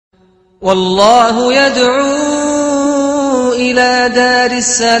والله يدعو إلى دار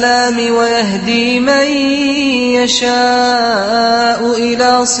السلام ويهدي من يشاء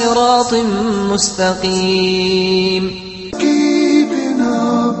إلى صراط مستقيم. Keeping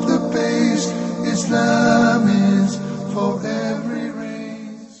up the pace, Islam is for every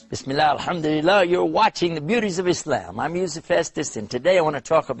race. Bismillah, alhamdulillah, you're watching the beauties of Islam. I'm Yusuf Estes, and today I want to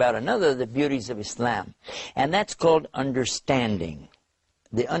talk about another of the beauties of Islam, and that's called understanding.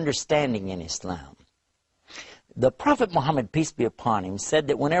 The understanding in Islam. The Prophet Muhammad, peace be upon him, said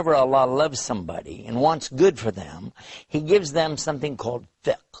that whenever Allah loves somebody and wants good for them, He gives them something called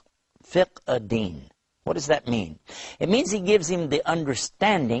fiqh. Fiqh ad-din. What does that mean? It means He gives him the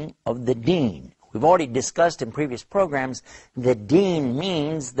understanding of the deen. We've already discussed in previous programs, the deen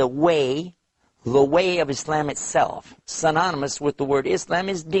means the way of Islam itself. Synonymous with the word Islam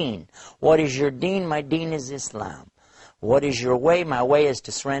is deen. What is your deen? My deen is Islam. What is your way? My way is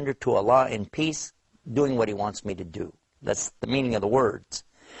to surrender to Allah in peace, doing what He wants me to do. That's the meaning of the words.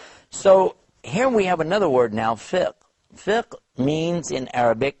 So here we have another word now, fiqh. Fiqh means in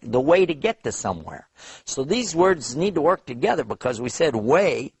Arabic the way to get to somewhere. So these words need to work together because we said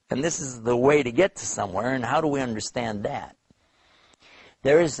way, and this is the way to get to somewhere, and how do we understand that?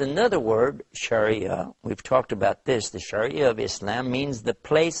 There is another word, Sharia. We've talked about this. The Sharia of Islam means the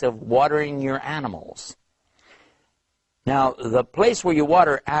place of watering your animals. Now, the place where you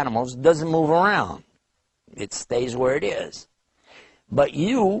water animals doesn't move around. It stays where it is. But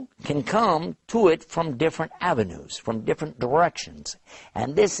you can come to it from different avenues, from different directions.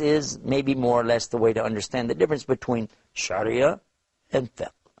 And this is maybe more or less the way to understand the difference between Sharia and fiqh.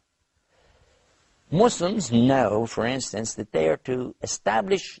 Muslims know, for instance, that they are to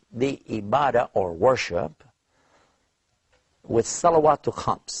establish the ibadah or worship with salawatul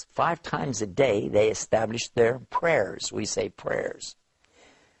khams. 5 times a day they establish their prayers. We say prayers.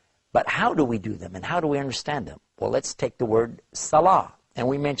 But how do we do them and how do we understand them? Well, let's take the word salah. And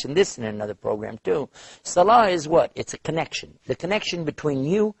we mentioned this in another program too. Salah is what? It's a connection. The connection between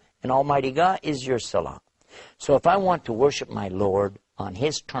you and Almighty God is your salah. So if I want to worship my Lord on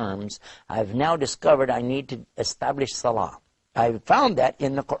His terms, I've now discovered I need to establish salah. I found that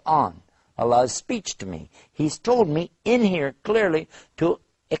in the Quran. Allah's speech to me. He's told me in here clearly to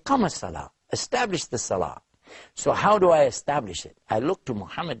iqama salah, establish the salah. So how do I establish it? I look to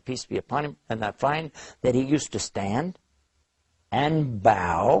Muhammad, peace be upon him, and I find that he used to stand and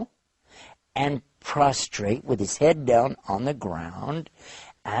bow and prostrate with his head down on the ground,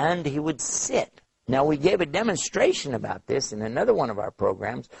 and he would sit. Now, we gave a demonstration about this in another one of our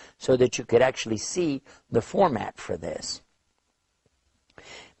programs so that you could actually see the format for this.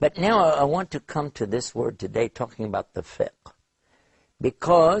 But now I want to come to this word today, talking about the fiqh.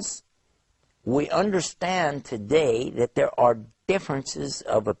 Because we understand today that there are differences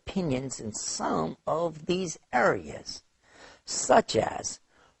of opinions in some of these areas. Such as,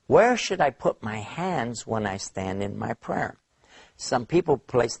 where should I put my hands when I stand in my prayer? Some people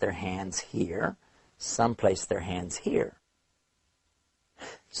place their hands here. Some place their hands here.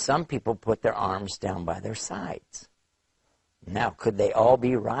 Some people put their arms down by their sides. Now, could they all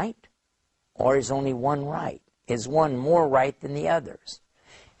be right? Or is only one right? Is one more right than the others?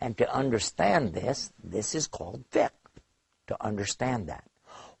 And to understand this, this is called fiqh, to understand that.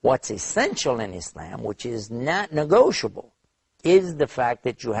 What's essential in Islam, which is not negotiable, is the fact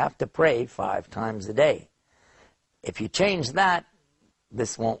that you have to pray 5 times a day. If you change that,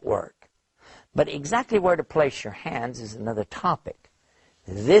 this won't work. But exactly where to place your hands is another topic.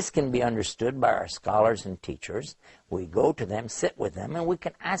 This can be understood by our scholars and teachers. We go to them, sit with them, and we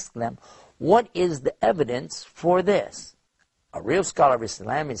can ask them, what is the evidence for this? A real scholar of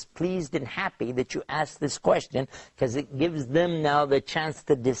Islam is pleased and happy that you ask this question because it gives them now the chance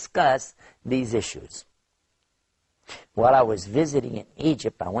to discuss these issues. While I was visiting in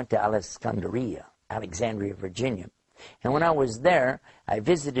Egypt, I went to Alexandria, Virginia. And when I was there, I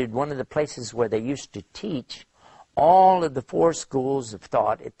visited one of the places where they used to teach all of the 4 schools of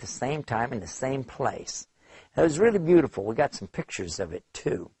thought at the same time in the same place. It was really beautiful. We got some pictures of it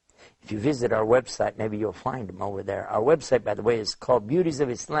too. If you visit our website, maybe you'll find them over there. Our website, by the way, is called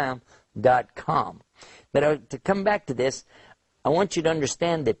beautiesofislam.com. But to come back to this, I want you to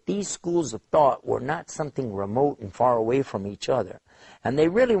understand that these schools of thought were not something remote and far away from each other. And they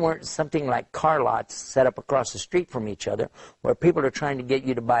really weren't something like car lots set up across the street from each other where people are trying to get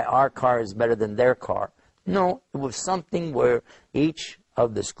you to buy our car is better than their car. No, it was something where each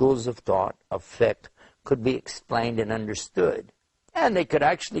of the schools of thought, of fiqh, could be explained and understood. And they could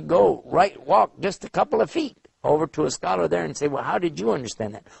actually walk just a couple of feet over to a scholar there and say, well, how did you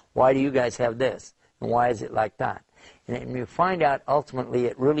understand that? Why do you guys have this? And why is it like that? And you find out ultimately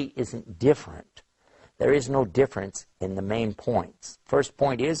it really isn't different. There is no difference in the main points. First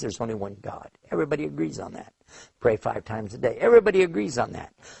point is there's only one God. Everybody agrees on that. Pray 5 times a day. Everybody agrees on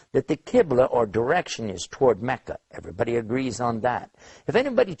that. That the Qibla or direction is toward Mecca. Everybody agrees on that. If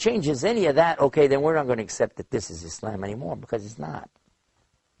anybody changes any of that, okay, then we're not going to accept that this is Islam anymore, because it's not.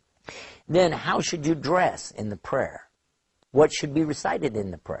 Then how should you dress in the prayer? What should be recited in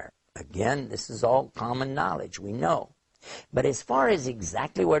the prayer? Again, this is all common knowledge. We know. But as far as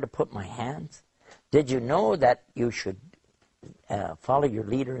exactly where to put my hands, did you know that you should follow your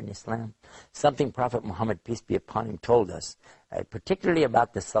leader in Islam? Something Prophet Muhammad, peace be upon him, told us, particularly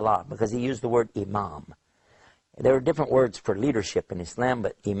about the salah, because he used the word imam. There are different words for leadership in Islam,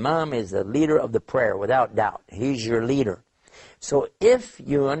 but imam is the leader of the prayer, without doubt. He's your leader. So if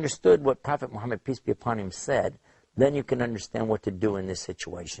you understood what Prophet Muhammad, peace be upon him, said, then you can understand what to do in this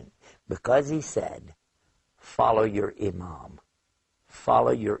situation. Because he said, follow your imam.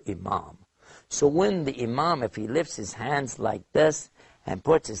 Follow your imam. So when the imam, if he lifts his hands like this and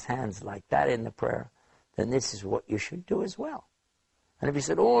puts his hands like that in the prayer, then this is what you should do as well. And if he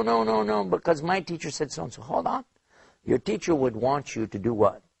said, oh, no, no, no, because my teacher said so and so, hold on. Your teacher would want you to do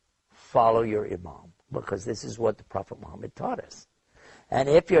what? Follow your imam, because this is what the Prophet Muhammad taught us. And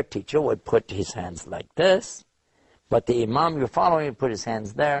if your teacher would put his hands like this, but the imam you're following would put his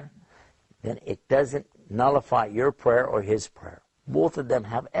hands there, then it doesn't nullify your prayer or his prayer. Both of them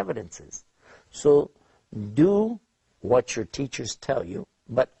have evidences. So do what your teachers tell you,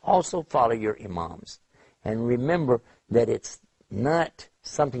 but also follow your imams. And remember that it's not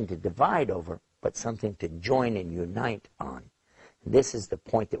something to divide over, but something to join and unite on. This is the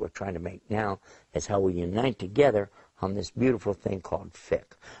point that we're trying to make now, is how we unite together on this beautiful thing called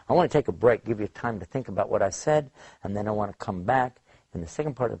fiqh. I want to take a break, give you time to think about what I said, and then I want to come back in the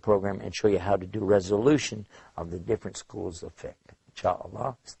second part of the program and show you how to do resolution of the different schools of fiqh.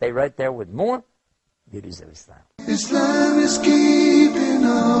 Inshallah. Stay right there with more Beauties of Islam. Islam is keeping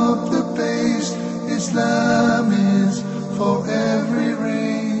up the pace. Islam is for every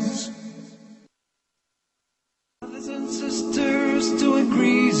race. Brothers and sisters, to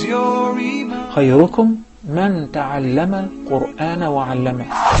increase your iman. خيركم من تعلم القرآن وعلمه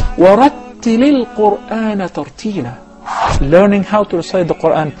ورتل القرآن ترتيلا. Learning how to recite the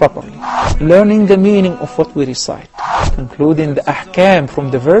Quran properly, learning the meaning of what we recite, concluding the ahkam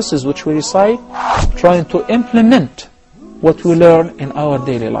from the verses which we recite, trying to implement what we learn in our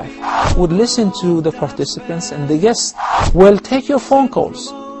daily life. We'll listen to the participants and the guests. We'll take your phone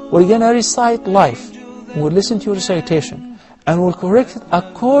calls. We're going to recite live. We'll listen to your recitation and we'll correct it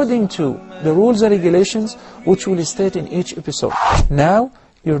according to the rules and regulations which we'll state in each episode. Now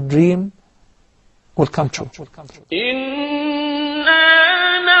your dream will come true.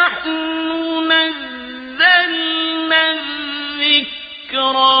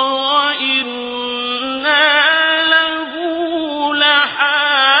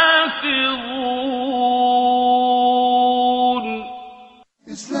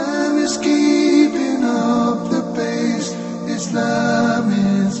 Islam is keeping up the pace. Islam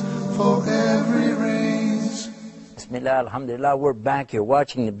is for every race. Bismillah, alhamdulillah, we're back here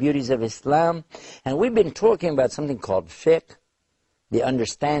watching the Beauties of Islam, and we've been talking about something called fiqh, the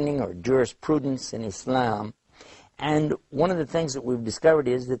understanding or jurisprudence in Islam. And one of the things that we've discovered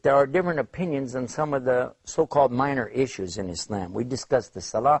is that there are different opinions on some of the so-called minor issues in Islam. We discussed the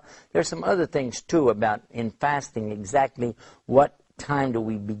salah. There's some other things too about in fasting, exactly what time do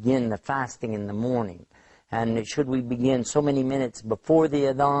we begin the fasting in the morning. And should we begin so many minutes before the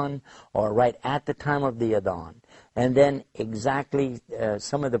adhan or right at the time of the adhan? And then exactly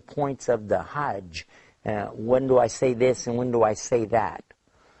some of the points of the Hajj. When do I say this and when do I say that?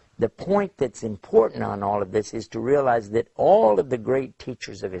 The point that's important on all of this is to realize that all of the great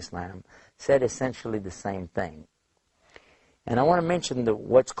teachers of Islam said essentially the same thing. And I want to mention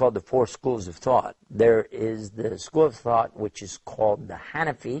what's called the 4 schools of thought. There is the school of thought which is called the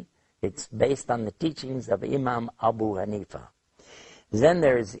Hanafi. It's based on the teachings of Imam Abu Hanifa. Then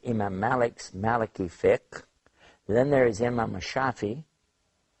there is Imam Malik's Maliki fiqh. Then there is Imam Shafi.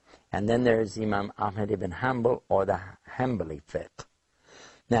 And then there is Imam Ahmad ibn Hanbal, or the Hanbali fiqh.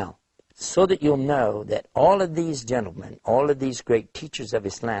 Now, so that you'll know that all of these gentlemen, all of these great teachers of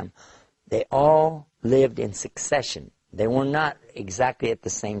Islam, they all lived in succession. They were not exactly at the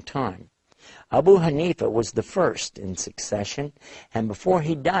same time. Abu Hanifa was the first in succession, and before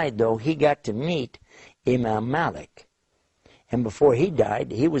he died, though, he got to meet Imam Malik. And before he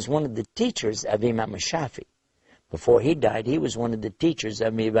died, he was one of the teachers of Imam Shafi. Before he died, he was one of the teachers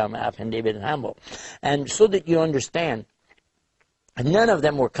of Imam Ahmad ibn Hanbal. And so that you understand, none of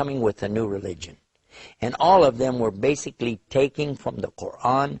them were coming with a new religion. And all of them were basically taking from the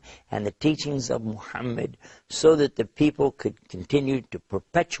Quran and the teachings of Muhammad so that the people could continue to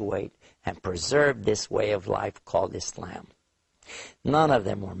perpetuate and preserve this way of life called Islam. None of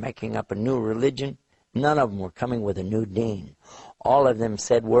them were making up a new religion. None of them were coming with a new deen. All of them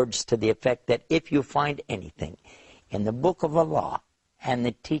said words to the effect that if you find anything in the book of Allah and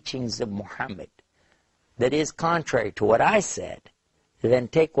the teachings of Muhammad that is contrary to what I said, then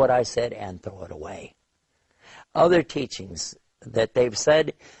take what I said and throw it away. Other teachings that they've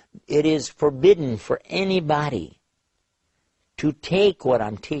said, it is forbidden for anybody to take what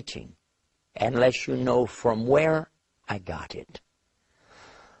I'm teaching unless you know from where I got it.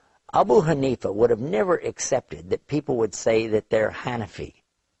 Abu Hanifa would have never accepted that people would say that they're Hanafi,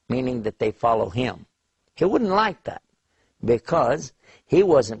 meaning that they follow him. He wouldn't like that because he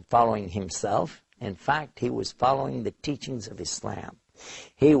wasn't following himself. In fact, he was following the teachings of Islam.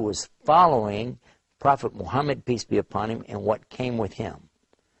 He was following Prophet Muhammad, peace be upon him, and what came with him.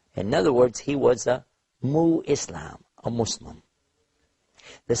 In other words, he was a Islam, a Muslim.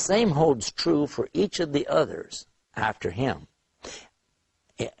 The same holds true for each of the others after him.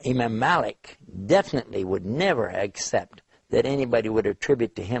 Imam Malik definitely would never accept that anybody would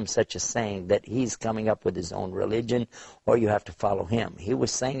attribute to him such a saying that he's coming up with his own religion or you have to follow him. He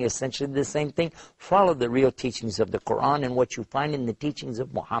was saying essentially the same thing. Follow the real teachings of the Quran and what you find in the teachings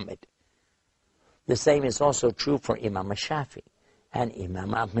of Muhammad. The same is also true for Imam Shafi and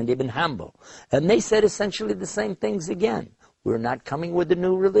Imam Ahmad ibn Hanbal. And they said essentially the same things again. We're not coming with a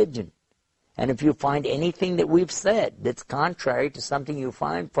new religion. And if you find anything that we've said that's contrary to something you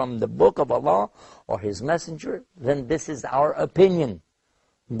find from the book of Allah or His Messenger, then this is our opinion.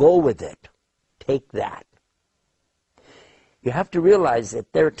 Go with it. Take that. You have to realize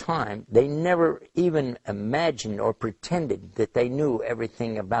at their time, they never even imagined or pretended that they knew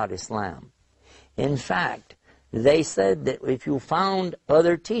everything about Islam. In fact, they said that if you found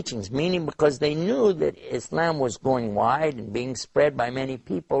other teachings, meaning because they knew that Islam was going wide and being spread by many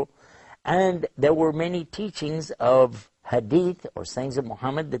people, and there were many teachings of hadith or sayings of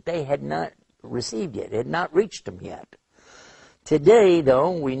Muhammad that they had not received yet, had not reached them yet. Today,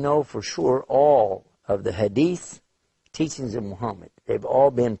 though, we know for sure all of the hadith teachings of Muhammad. They've all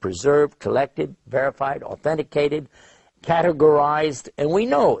been preserved, collected, verified, authenticated, categorized, and we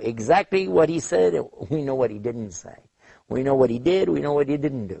know exactly what he said, and we know what he didn't say. We know what he did, we know what he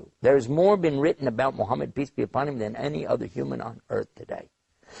didn't do. There's more been written about Muhammad, peace be upon him, than any other human on earth today.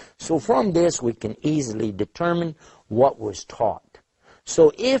 So from this, we can easily determine what was taught.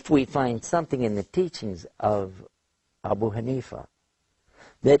 So if we find something in the teachings of Abu Hanifa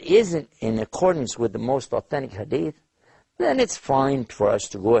that isn't in accordance with the most authentic hadith, then it's fine for us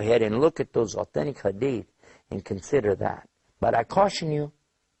to go ahead and look at those authentic hadith and consider that. But I caution you,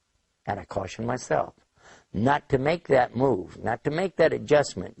 and I caution myself, not to make that move, not to make that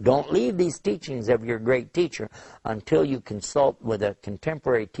adjustment. Don't leave these teachings of your great teacher until you consult with a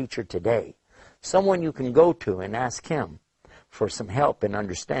contemporary teacher today. Someone you can go to and ask him for some help in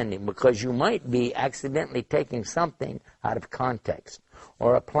understanding, because you might be accidentally taking something out of context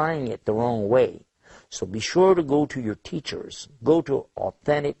or applying it the wrong way. So be sure to go to your teachers, go to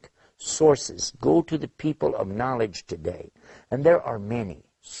authentic sources, go to the people of knowledge today. And there are many.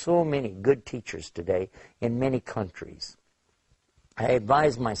 So many good teachers today in many countries. I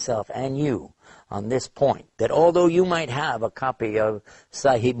advise myself and you on this point, that although you might have a copy of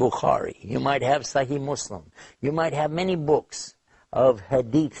Sahih Bukhari, you might have Sahih Muslim, you might have many books of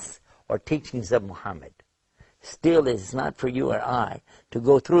hadiths or teachings of Muhammad, still it is not for you or I to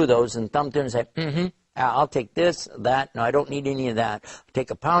go through those and thumb through and say, I'll take this, that, no, I don't need any of that. I'll take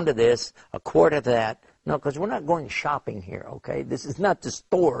a pound of this, a quart of that. No, because we're not going shopping here, okay? This is not the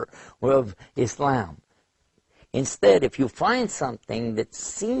store of Islam. Instead, if you find something that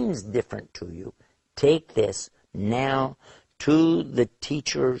seems different to you, take this now to the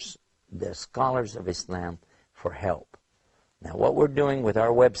teachers, the scholars of Islam, for help. Now, what we're doing with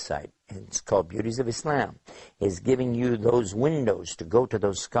our website, it's called Beauties of Islam, is giving you those windows to go to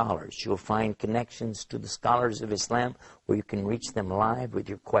those scholars. You'll find connections to the scholars of Islam where you can reach them live with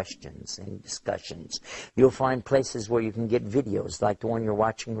your questions and discussions. You'll find places where you can get videos like the one you're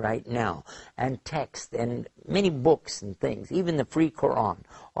watching right now, and text, and many books and things, even the free Quran.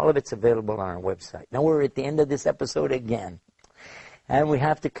 All of it's available on our website. Now we're at the end of this episode again, and we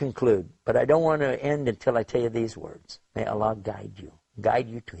have to conclude, but I don't want to end until I tell you these words. May Allah guide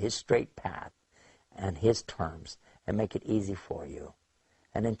you to His straight path and His terms, and make it easy for you.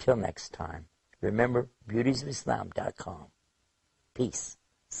 And until next time, remember, beautiesofislam.com. Peace.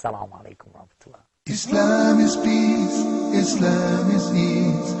 Assalamu alaikum wa rahmatullah. Islam is peace, Islam is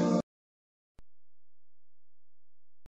ease.